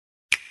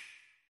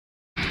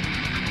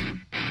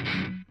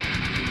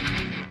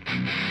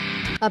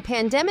A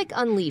pandemic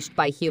unleashed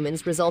by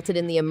humans resulted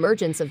in the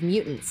emergence of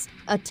mutants,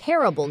 a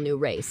terrible new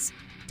race.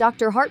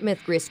 Dr.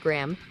 Hartmouth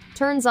Grisgram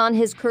turns on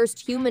his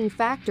cursed human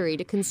factory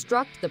to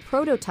construct the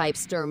prototype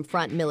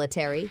SturmFront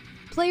military.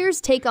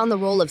 Players take on the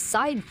role of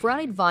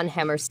Siegfried von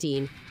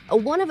Hammerstein, a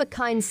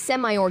one-of-a-kind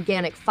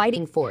semi-organic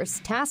fighting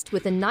force tasked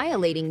with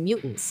annihilating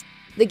mutants.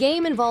 The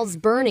game involves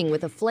burning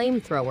with a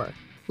flamethrower,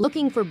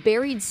 looking for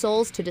buried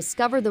souls to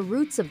discover the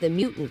roots of the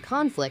mutant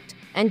conflict,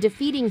 and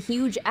defeating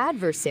huge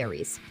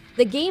adversaries.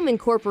 The game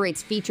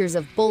incorporates features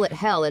of bullet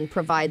hell and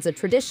provides a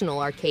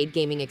traditional arcade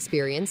gaming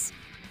experience.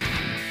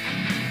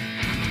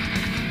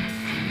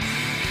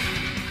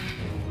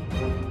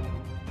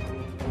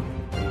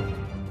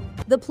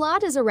 The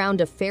plot is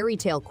around a fairy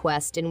tale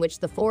quest in which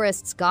the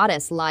forest's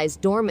goddess lies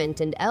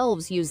dormant and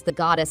elves use the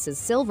goddess's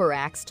silver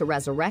axe to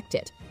resurrect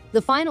it.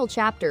 The final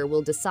chapter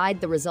will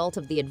decide the result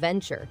of the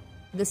adventure.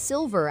 The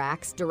silver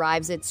axe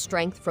derives its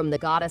strength from the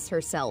goddess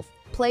herself.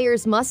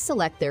 Players must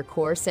select their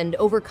course and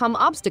overcome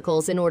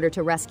obstacles in order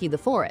to rescue the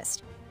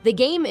forest. The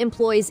game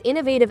employs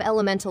innovative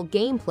elemental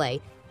gameplay,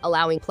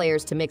 allowing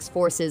players to mix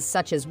forces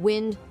such as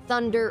wind,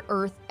 thunder,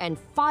 earth, and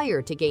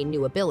fire to gain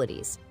new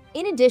abilities.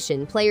 In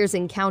addition, players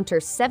encounter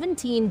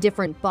 17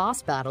 different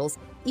boss battles,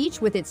 each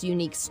with its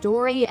unique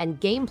story and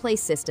gameplay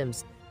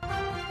systems.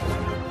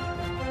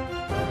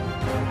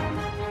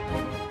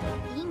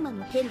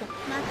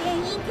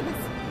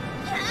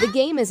 The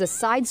game is a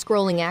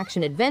side-scrolling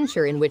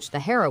action-adventure in which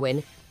the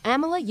heroine,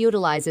 Amala,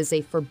 utilizes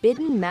a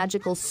forbidden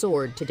magical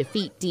sword to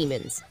defeat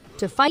demons.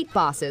 To fight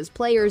bosses,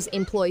 players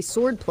employ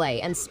swordplay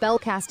and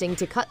spellcasting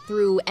to cut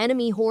through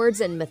enemy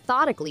hordes and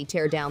methodically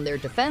tear down their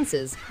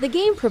defenses. The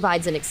game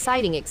provides an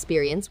exciting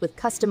experience with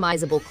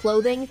customizable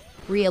clothing,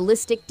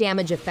 realistic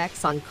damage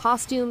effects on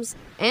costumes,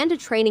 and a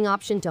training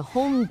option to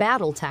hone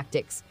battle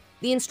tactics.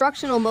 The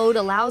instructional mode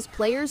allows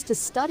players to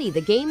study the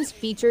game's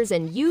features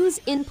and use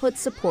input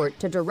support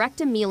to direct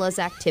Amila's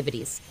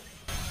activities.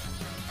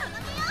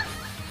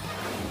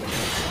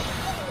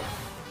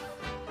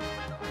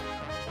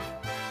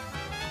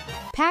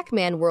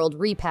 PAC-MAN World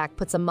Re-PAC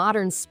puts a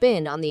modern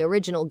spin on the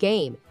original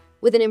game,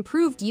 with an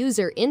improved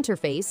user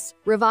interface,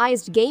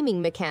 revised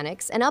gaming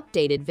mechanics, and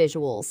updated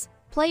visuals.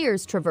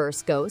 Players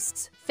traverse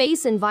ghosts,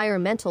 face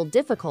environmental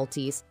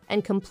difficulties,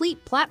 and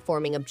complete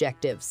platforming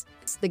objectives.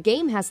 The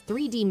game has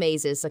 3D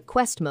mazes, a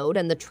quest mode,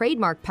 and the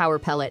trademark power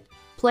pellet.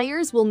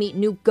 Players will meet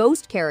new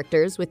ghost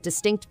characters with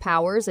distinct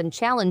powers and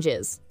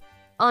challenges.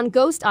 On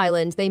Ghost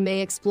Island, they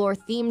may explore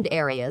themed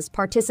areas,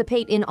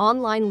 participate in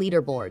online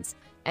leaderboards,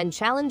 and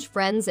challenge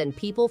friends and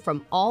people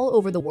from all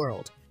over the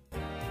world.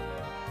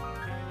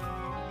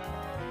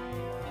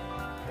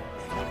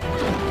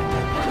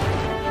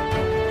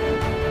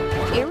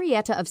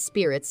 Arietta of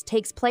Spirits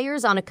takes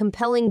players on a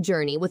compelling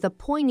journey with a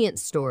poignant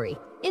story,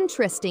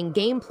 interesting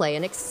gameplay,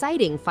 and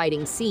exciting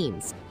fighting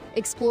scenes.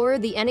 Explore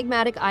the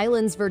enigmatic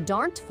island's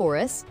verdant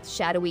forests,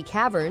 shadowy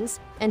caverns,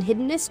 and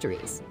hidden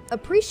mysteries.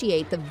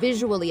 Appreciate the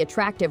visually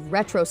attractive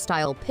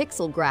retro-style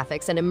pixel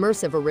graphics and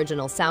immersive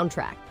original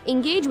soundtrack.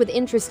 Engage with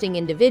interesting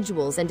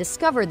individuals and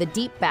discover the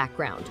deep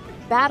background.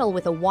 Battle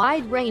with a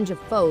wide range of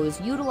foes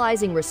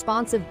utilizing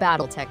responsive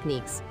battle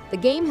techniques. The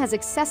game has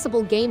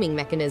accessible gaming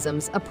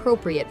mechanisms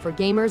appropriate for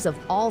gamers of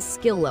all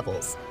skill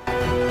levels.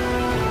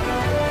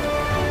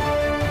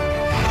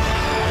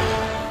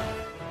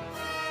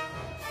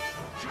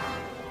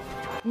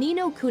 Ni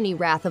no Kuni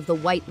Wrath of the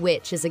White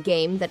Witch is a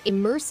game that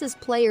immerses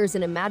players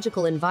in a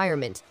magical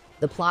environment.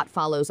 The plot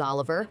follows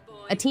Oliver,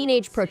 a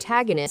teenage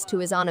protagonist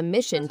who is on a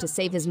mission to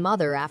save his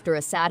mother after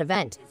a sad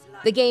event.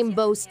 The game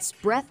boasts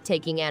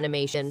breathtaking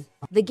animation.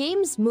 The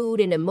game's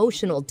mood and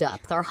emotional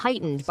depth are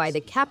heightened by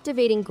the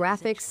captivating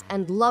graphics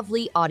and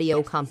lovely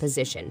audio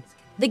composition.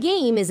 The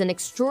game is an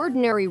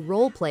extraordinary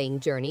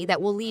role-playing journey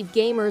that will leave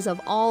gamers of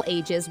all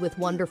ages with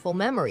wonderful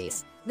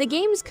memories. The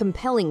game's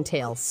compelling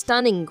tale,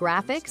 stunning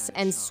graphics,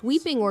 and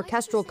sweeping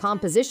orchestral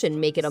composition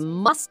make it a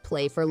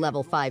must-play for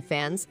Level 5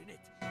 fans.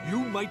 You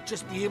might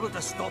just be able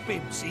to stop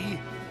him, see?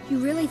 You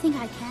really think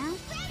I can?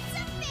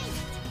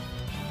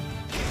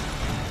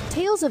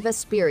 Tales of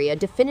Vesperia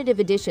Definitive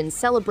Edition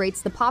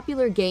celebrates the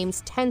popular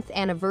game's 10th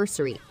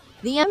anniversary.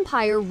 The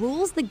Empire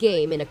rules the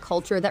game in a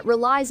culture that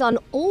relies on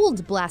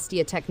old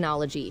Blastia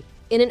technology.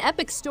 In an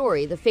epic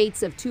story, the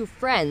fates of two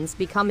friends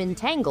become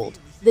entangled.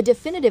 The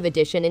Definitive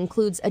Edition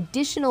includes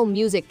additional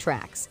music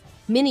tracks,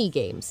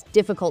 mini-games,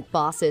 difficult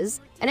bosses,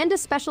 and a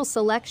special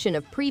selection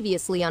of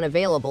previously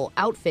unavailable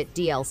outfit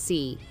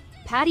DLC.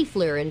 Patty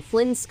Fleur and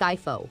Flynn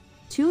Skyfo,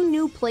 two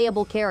new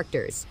playable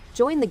characters,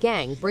 join the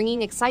gang,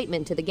 bringing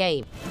excitement to the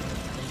game.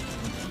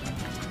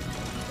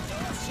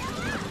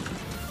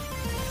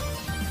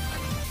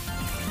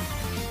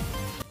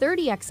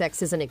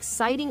 .30XX is an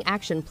exciting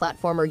action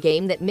platformer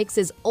game that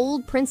mixes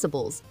old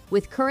principles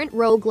with current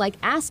roguelike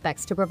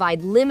aspects to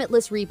provide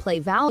limitless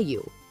replay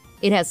value.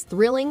 It has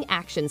thrilling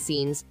action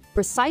scenes,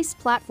 precise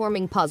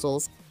platforming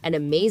puzzles, and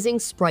amazing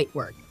sprite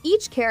work.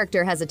 Each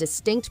character has a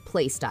distinct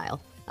playstyle,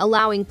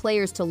 allowing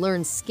players to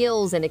learn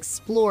skills and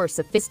explore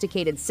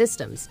sophisticated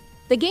systems.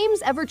 The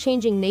game's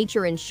ever-changing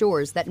nature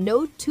ensures that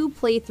no two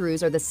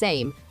playthroughs are the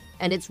same,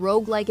 and its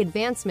roguelike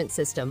advancement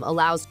system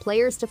allows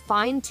players to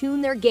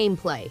fine-tune their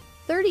gameplay.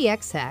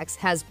 30XX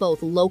has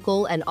both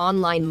local and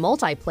online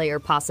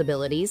multiplayer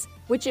possibilities,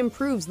 which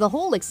improves the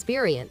whole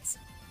experience.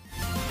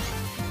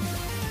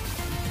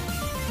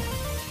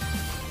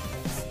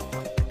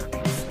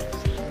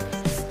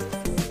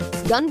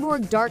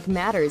 Gunborg Dark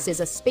Matters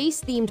is a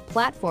space-themed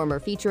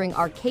platformer featuring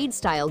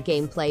arcade-style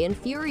gameplay and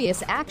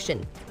furious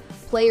action.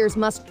 Players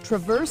must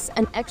traverse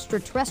an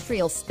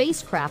extraterrestrial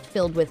spacecraft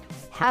filled with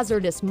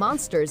hazardous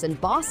monsters and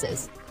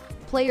bosses.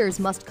 Players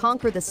must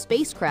conquer the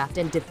spacecraft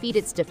and defeat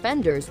its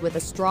defenders with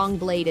a strong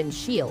blade and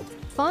shield.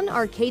 Fun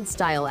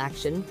arcade-style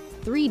action,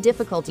 3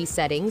 difficulty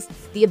settings,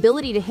 the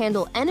ability to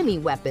handle enemy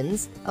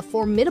weapons, a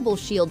formidable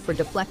shield for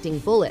deflecting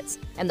bullets,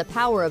 and the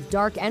power of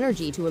dark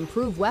energy to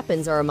improve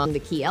weapons are among the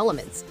key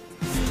elements.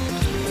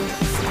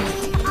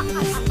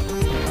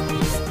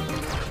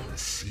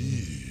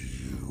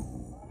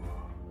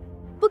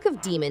 Book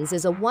of Demons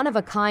is a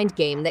one-of-a-kind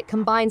game that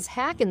combines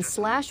hack and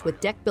slash with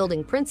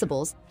deck-building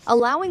principles,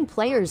 allowing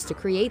players to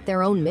create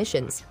their own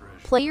missions.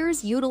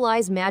 Players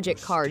utilize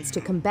magic cards to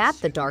combat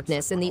the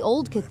darkness in the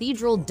old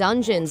cathedral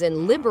dungeons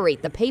and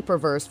liberate the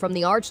paperverse from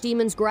the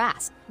archdemon's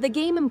grasp. The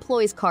game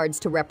employs cards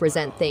to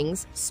represent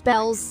things,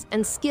 spells,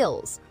 and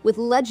skills, with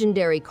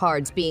legendary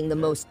cards being the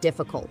most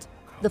difficult.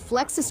 The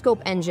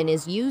Flexoscope engine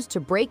is used to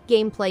break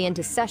gameplay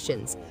into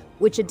sessions,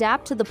 which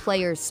adapt to the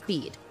player's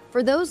speed.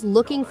 For those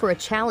looking for a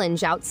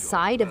challenge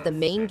outside of the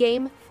main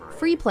game,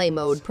 Free Play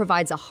mode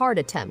provides a hard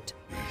attempt.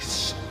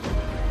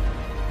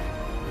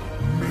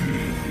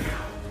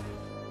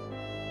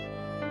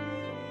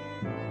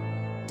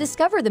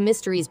 Discover the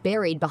mysteries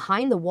buried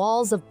behind the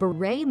walls of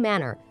Beret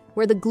Manor,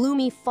 where the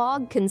gloomy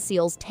fog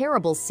conceals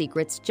terrible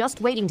secrets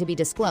just waiting to be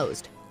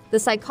disclosed. The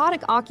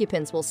psychotic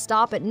occupants will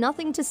stop at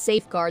nothing to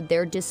safeguard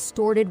their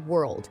distorted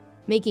world,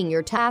 making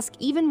your task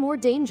even more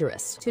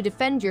dangerous. To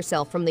defend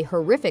yourself from the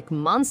horrific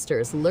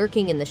monsters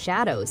lurking in the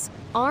shadows,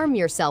 arm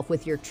yourself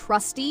with your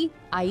trusty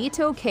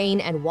Aito Cane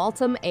and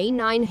Waltham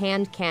A9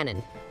 hand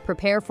cannon.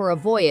 Prepare for a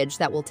voyage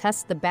that will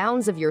test the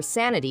bounds of your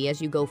sanity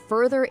as you go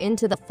further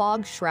into the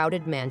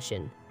fog-shrouded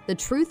mansion. The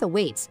truth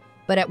awaits,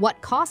 but at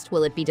what cost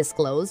will it be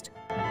disclosed?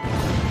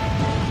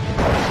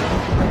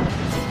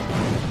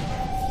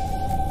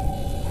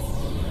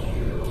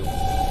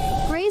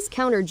 Graze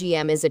Counter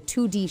GM is a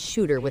 2D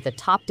shooter with a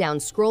top-down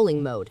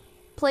scrolling mode.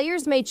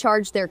 Players may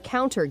charge their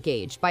counter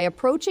gauge by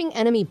approaching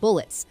enemy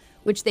bullets,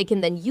 which they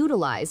can then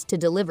utilize to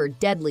deliver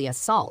deadly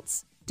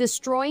assaults.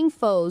 Destroying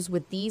foes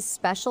with these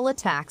special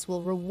attacks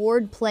will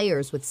reward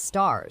players with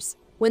stars.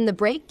 When the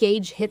break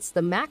gauge hits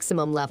the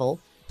maximum level,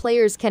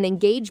 players can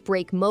engage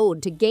break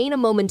mode to gain a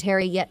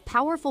momentary yet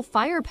powerful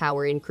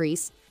firepower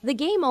increase. The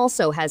game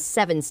also has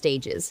 7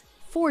 stages,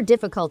 4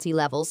 difficulty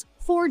levels,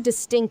 4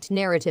 distinct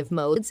narrative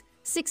modes,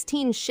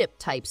 16 ship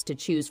types to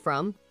choose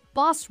from,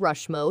 boss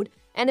rush mode,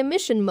 and a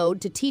mission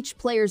mode to teach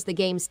players the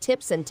game's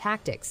tips and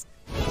tactics.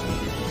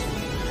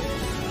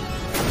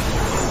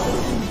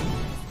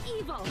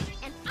 Evil,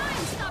 and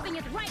I'm stopping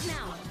it right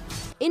now.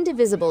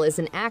 Indivisible is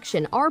an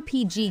action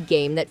RPG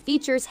game that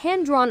features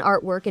hand-drawn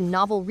artwork and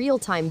novel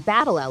real-time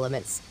battle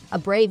elements. A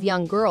brave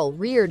young girl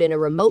reared in a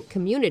remote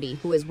community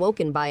who is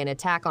woken by an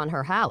attack on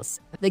her house.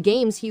 The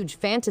game's huge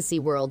fantasy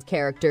world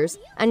characters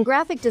and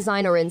graphic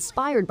design are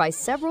inspired by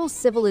several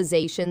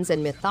civilizations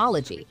and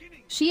mythology.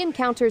 She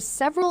encounters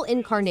several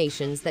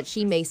incarnations that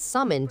she may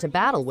summon to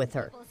battle with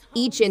her.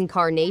 Each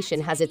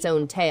incarnation has its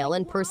own tale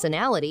and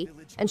personality,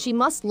 and she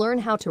must learn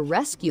how to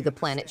rescue the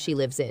planet she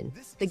lives in.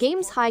 The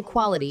game's high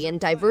quality and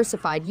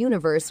diversified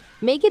universe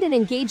make it an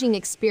engaging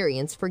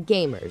experience for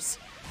gamers.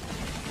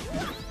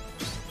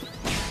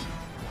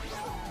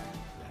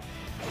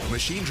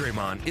 Machine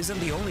Draymon isn't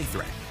the only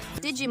threat.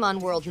 Digimon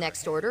World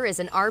Next Order is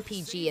an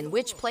RPG in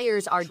which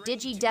players are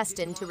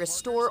digi-destined to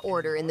restore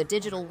order in the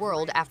digital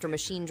world after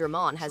Machine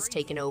Draymon has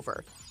taken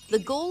over. The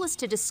goal is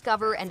to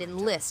discover and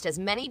enlist as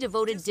many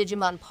devoted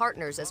Digimon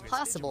partners as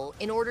possible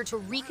in order to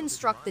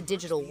reconstruct the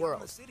digital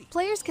world.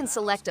 Players can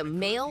select a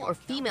male or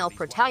female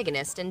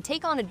protagonist and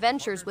take on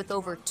adventures with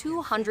over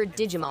 200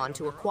 Digimon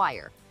to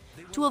acquire.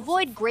 To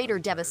avoid greater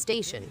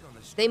devastation,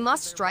 they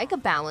must strike a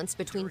balance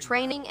between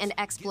training and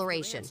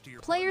exploration.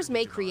 Players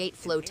may create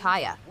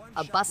Flotaya,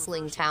 a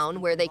bustling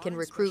town where they can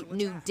recruit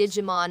new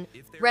Digimon,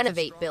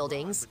 renovate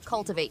buildings,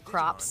 cultivate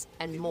crops,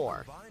 and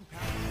more.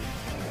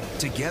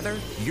 Together,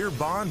 your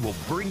bond will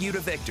bring you to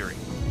victory.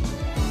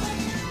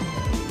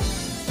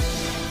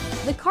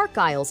 The Kark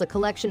Isles, a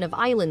collection of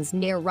islands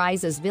near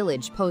Ryza's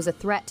village, pose a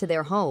threat to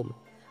their home.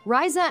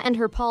 Ryza and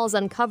her pals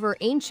uncover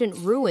ancient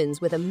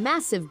ruins with a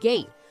massive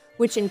gate,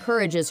 which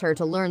encourages her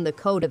to learn the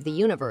code of the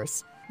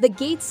universe. The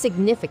gate's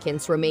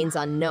significance remains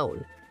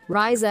unknown.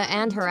 Ryza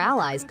and her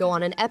allies go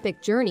on an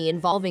epic journey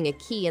involving a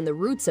key and the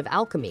roots of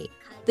alchemy.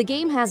 The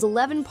game has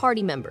 11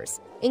 party members,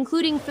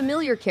 including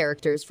familiar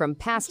characters from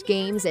past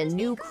games and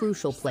new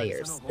crucial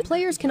players.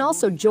 Players can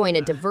also join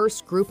a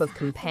diverse group of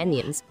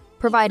companions,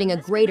 providing a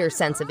greater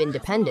sense of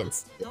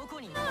independence.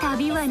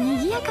 旅は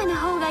賑やかな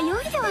方が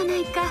良いではな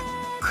いか。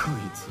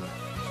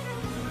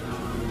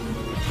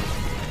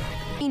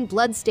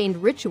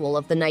Bloodstained Ritual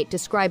of the Night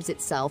describes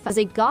itself as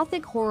a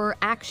gothic horror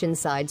action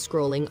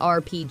side-scrolling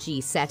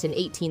RPG set in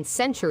 18th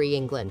century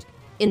England.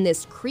 In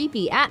this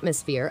creepy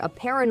atmosphere, a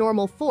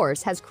paranormal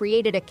force has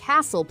created a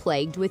castle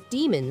plagued with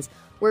demons,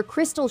 where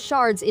crystal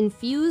shards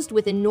infused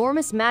with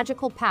enormous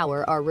magical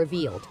power are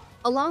revealed.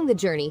 Along the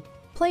journey,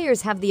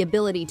 players have the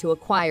ability to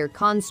acquire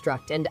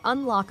construct and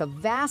unlock a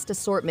vast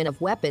assortment of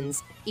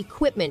weapons,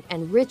 equipment,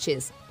 and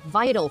riches,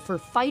 vital for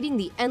fighting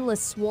the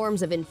endless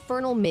swarms of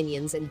infernal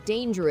minions and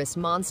dangerous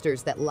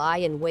monsters that lie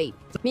in wait.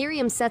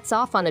 Miriam sets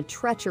off on a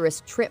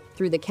treacherous trip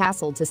through the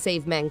castle to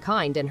save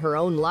mankind and her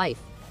own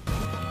life.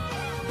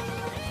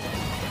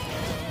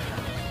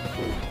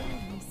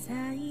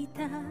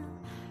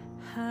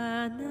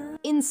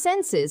 In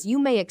Senses, you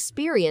may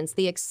experience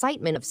the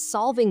excitement of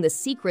solving the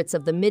secrets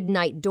of the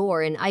Midnight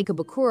Door in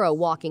Ikebukuro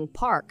Walking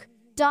Park.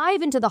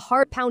 Dive into the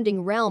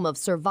heart-pounding realm of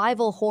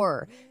survival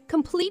horror,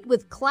 complete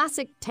with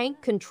classic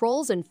tank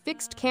controls and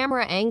fixed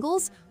camera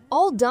angles,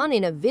 all done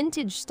in a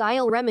vintage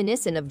style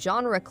reminiscent of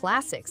genre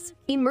classics.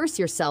 Immerse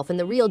yourself in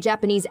the real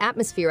Japanese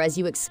atmosphere as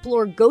you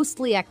explore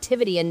ghostly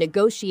activity and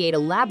negotiate a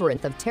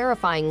labyrinth of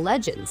terrifying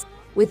legends.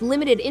 With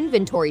limited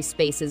inventory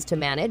spaces to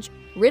manage,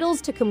 riddles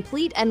to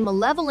complete, and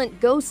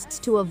malevolent ghosts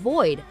to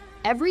avoid,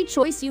 every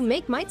choice you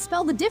make might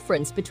spell the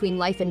difference between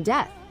life and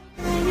death.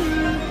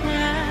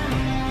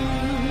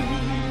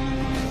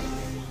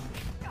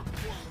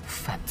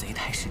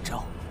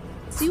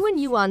 Xuan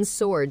Yuan's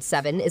Sword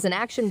 7 is an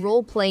action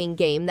role-playing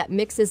game that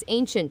mixes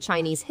ancient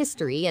Chinese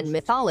history and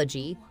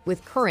mythology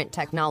with current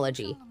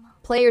technology.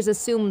 Players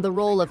assume the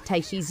role of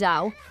Taishi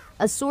Zhao,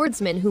 a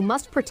swordsman who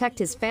must protect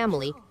his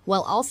family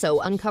while also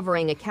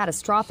uncovering a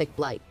catastrophic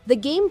blight. The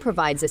game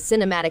provides a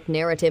cinematic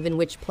narrative in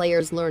which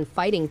players learn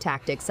fighting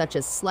tactics such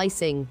as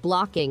slicing,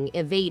 blocking,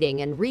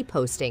 evading, and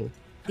reposting.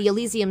 The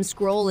Elysium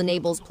Scroll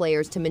enables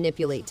players to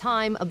manipulate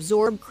time,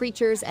 absorb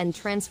creatures, and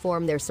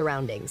transform their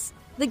surroundings.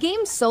 The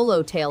game's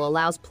solo tale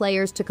allows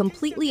players to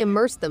completely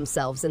immerse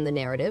themselves in the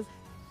narrative.